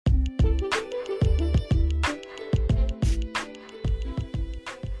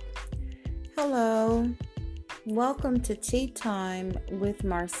Hello, welcome to Tea Time with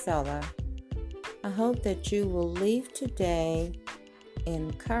Marcella. I hope that you will leave today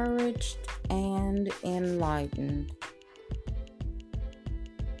encouraged and enlightened.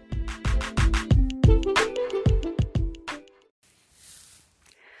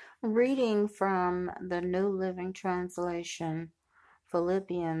 Reading from the New Living Translation,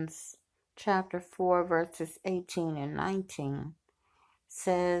 Philippians chapter 4, verses 18 and 19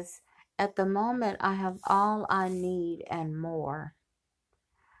 says, "At the moment I have all I need and more.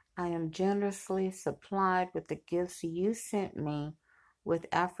 I am generously supplied with the gifts you sent me with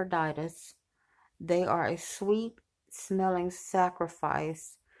Epaphroditus. They are a sweet smelling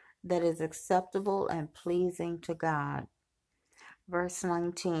sacrifice that is acceptable and pleasing to God." Verse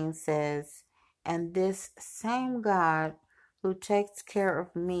 19 says, "And this same God who takes care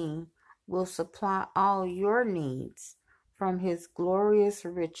of me will supply all your needs from his glorious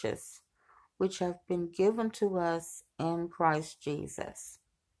riches, which have been given to us in Christ Jesus."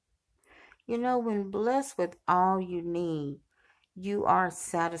 You know, when blessed with all you need, you are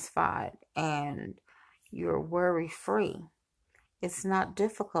satisfied and you're worry free. It's not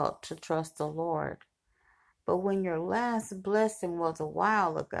difficult to trust the Lord. But when your last blessing was a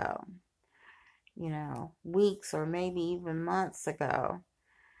while ago, weeks or maybe even months ago,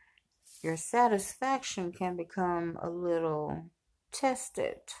 your satisfaction can become a little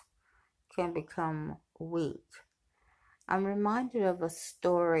tested, can become weak. I'm reminded of a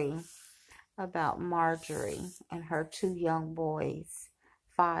story about Marjorie and her two young boys,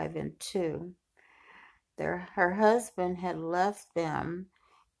 5 and 2. Her husband had left them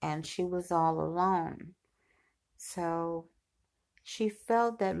and she was all alone. So she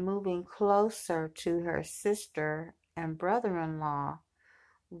felt that moving closer to her sister and brother-in-law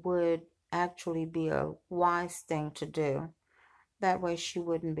would actually be a wise thing to do. That way she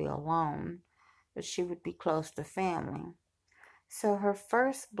wouldn't be alone, but she would be close to family. So her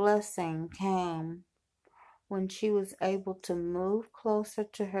first blessing came when she was able to move closer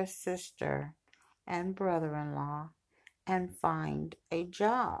to her sister and brother-in-law and find a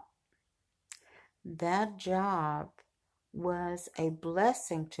job. That job was a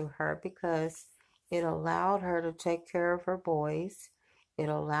blessing to her because it allowed her to take care of her boys. It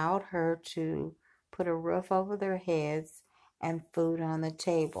allowed her to put a roof over their heads and food on the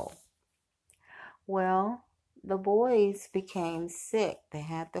table. Well, the boys became sick. They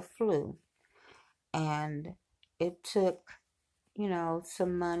had the flu. And it took,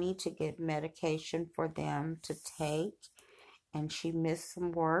 some money to get medication for them to take. And she missed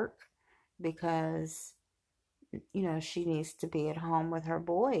some work because she needs to be at home with her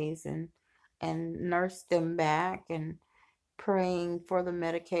boys and nurse them back and praying for the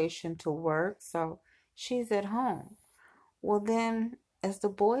medication to work. So she's at home. Well, then as the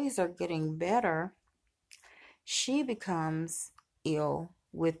boys are getting better, she becomes ill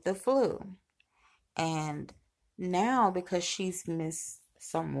with the flu. And now because she's missed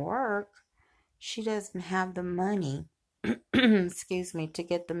some work, she doesn't have the money, excuse me, to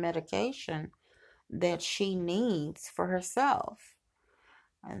get the medication that she needs for herself.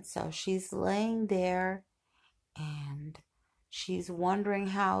 And so she's laying there and she's wondering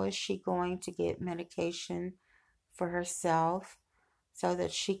how is she going to get medication for herself so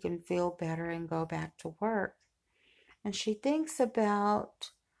that she can feel better and go back to work. And she thinks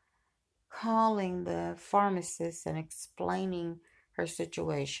about calling the pharmacist and explaining her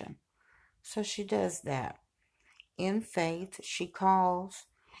situation. So she does that. In faith, she calls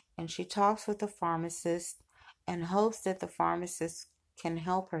and she talks with the pharmacist and hopes that the pharmacist can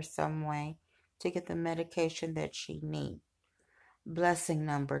help her some way to get the medication that she needs. Blessing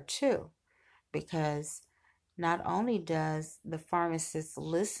number 2, because not only does the pharmacist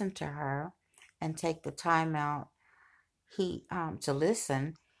listen to her and take the time out to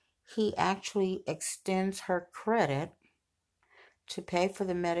listen, he actually extends her credit to pay for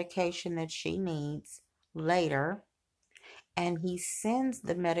the medication that she needs later, and he sends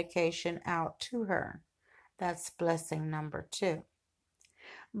the medication out to her. That's blessing number 2.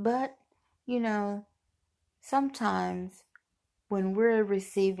 But, sometimes when we're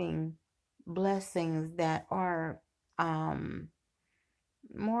receiving blessings that are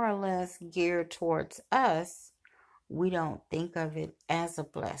more or less geared towards us, we don't think of it as a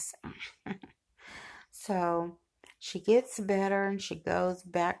blessing. So she gets better and she goes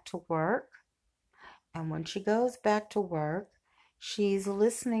back to work. And when she goes back to work, she's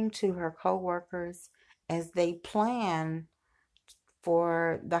listening to her coworkers as they plan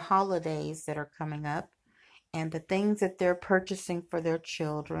for the holidays that are coming up and the things that they're purchasing for their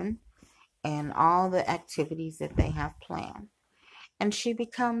children and all the activities that they have planned. And she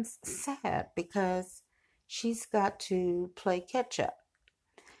becomes sad because she's got to play catch up.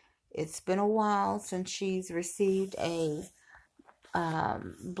 It's been a while since she's received a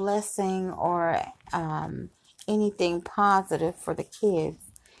blessing or anything positive for the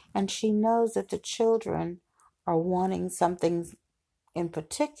kids. And she knows that the children are wanting something in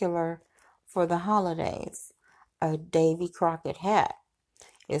particular for the holidays. A Davy Crockett hat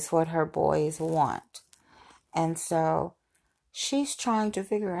is what her boys want. And so she's trying to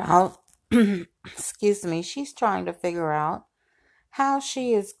figure out, excuse me, she's trying to figure out how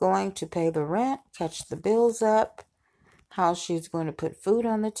she is going to pay the rent, catch the bills up, how she's going to put food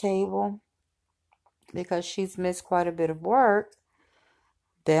on the table, because she's missed quite a bit of work.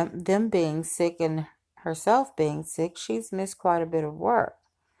 Them being sick and herself being sick, she's missed quite a bit of work.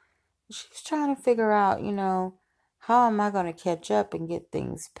 She's trying to figure out, how am I going to catch up and get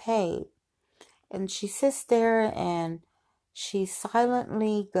things paid? And she sits there and she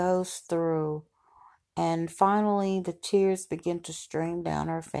silently goes through, and finally the tears begin to stream down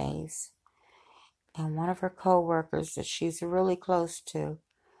her face. And one of her co-workers that she's really close to,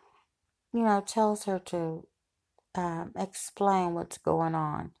 tells her to explain what's going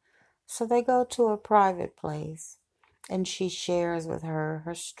on. So they go to a private place and she shares with her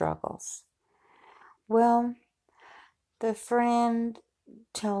struggles. Well, the friend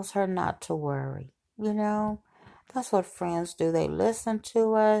tells her not to worry. That's what friends do. They listen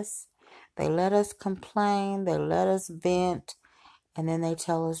to us, they let us complain, they let us vent, and then they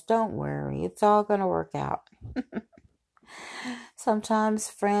tell us, don't worry, it's all going to work out. Sometimes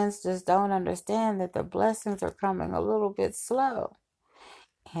friends just don't understand that the blessings are coming a little bit slow,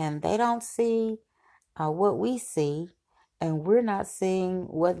 and they don't see what we see, and we're not seeing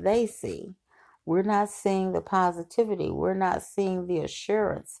what they see. We're not seeing the positivity. We're not seeing the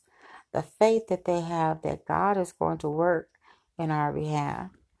assurance, the faith that they have that God is going to work in our behalf.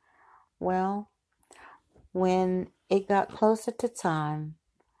 Well, when it got closer to time,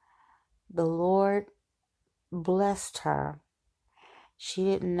 the Lord blessed her. She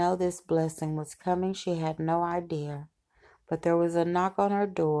didn't know this blessing was coming. She had no idea. But there was a knock on her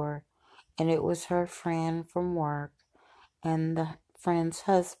door, and it was her friend from work and the friend's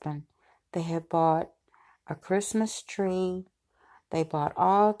husband. They had bought a Christmas tree. They bought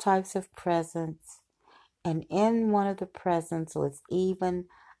all types of presents. And in one of the presents was even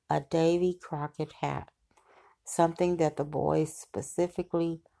a Davy Crockett hat, something that the boys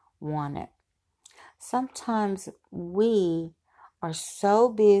specifically wanted. Sometimes we are so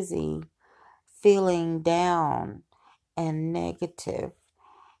busy feeling down and negative.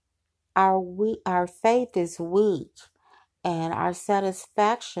 Our faith is weak and our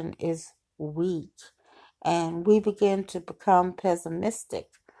satisfaction is weak. And we begin to become pessimistic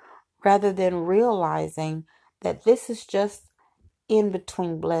rather than realizing that this is just in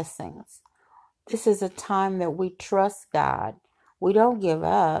between blessings. This is a time that we trust God. We don't give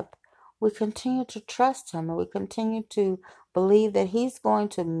up. We continue to trust Him, and we continue to believe that He's going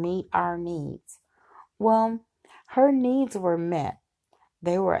to meet our needs. Well, her needs were met.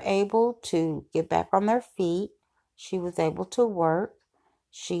 They were able to get back on their feet. She was able to work.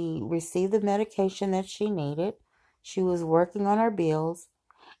 She received the medication that she needed. She was working on her bills.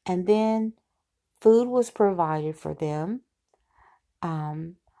 And then food was provided for them.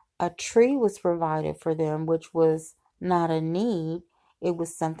 A tree was provided for them, which was not a need. It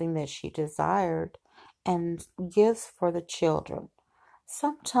was something that she desired. And gifts for the children.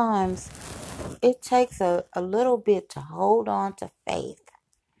 Sometimes it takes a little bit to hold on to faith.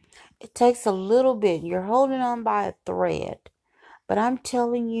 It takes a little bit. You're holding on by a thread. But I'm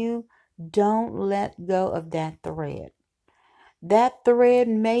telling you, don't let go of that thread. That thread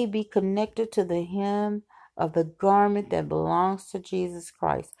may be connected to the hem of the garment that belongs to Jesus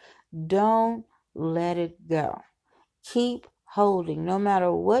Christ. Don't let it go. Keep holding. No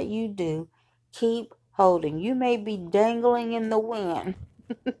matter what you do, keep holding. You may be dangling in the wind,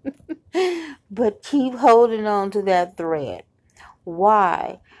 but keep holding on to that thread.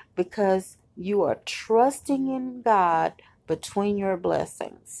 Why? Because you are trusting in God between your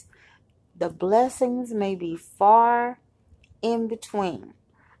blessings. The blessings may be far in between,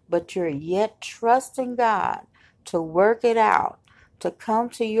 but you're yet trusting God to work it out, to come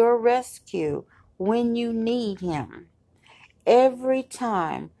to your rescue when you need Him. Every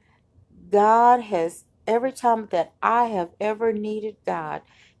time every time that I have ever needed God,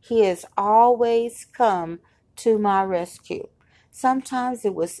 He has always come to my rescue. Sometimes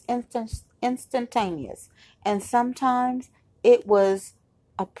it was instantaneous, and sometimes it was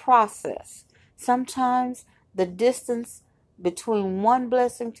a process. Sometimes the distance between one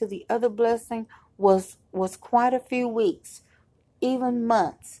blessing to the other blessing was quite a few weeks. even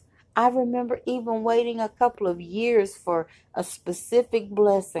months. I remember even waiting a couple of years for a specific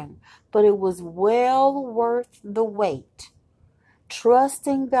blessing, but it was well worth the wait.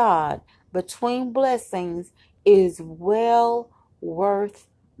 Trusting God between blessings is well worth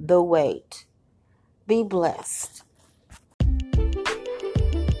the wait. Be blessed.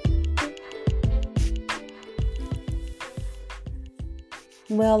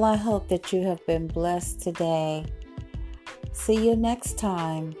 Well, I hope that you have been blessed today. See you next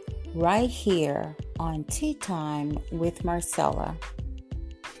time, right here on Tea Time with Marcella.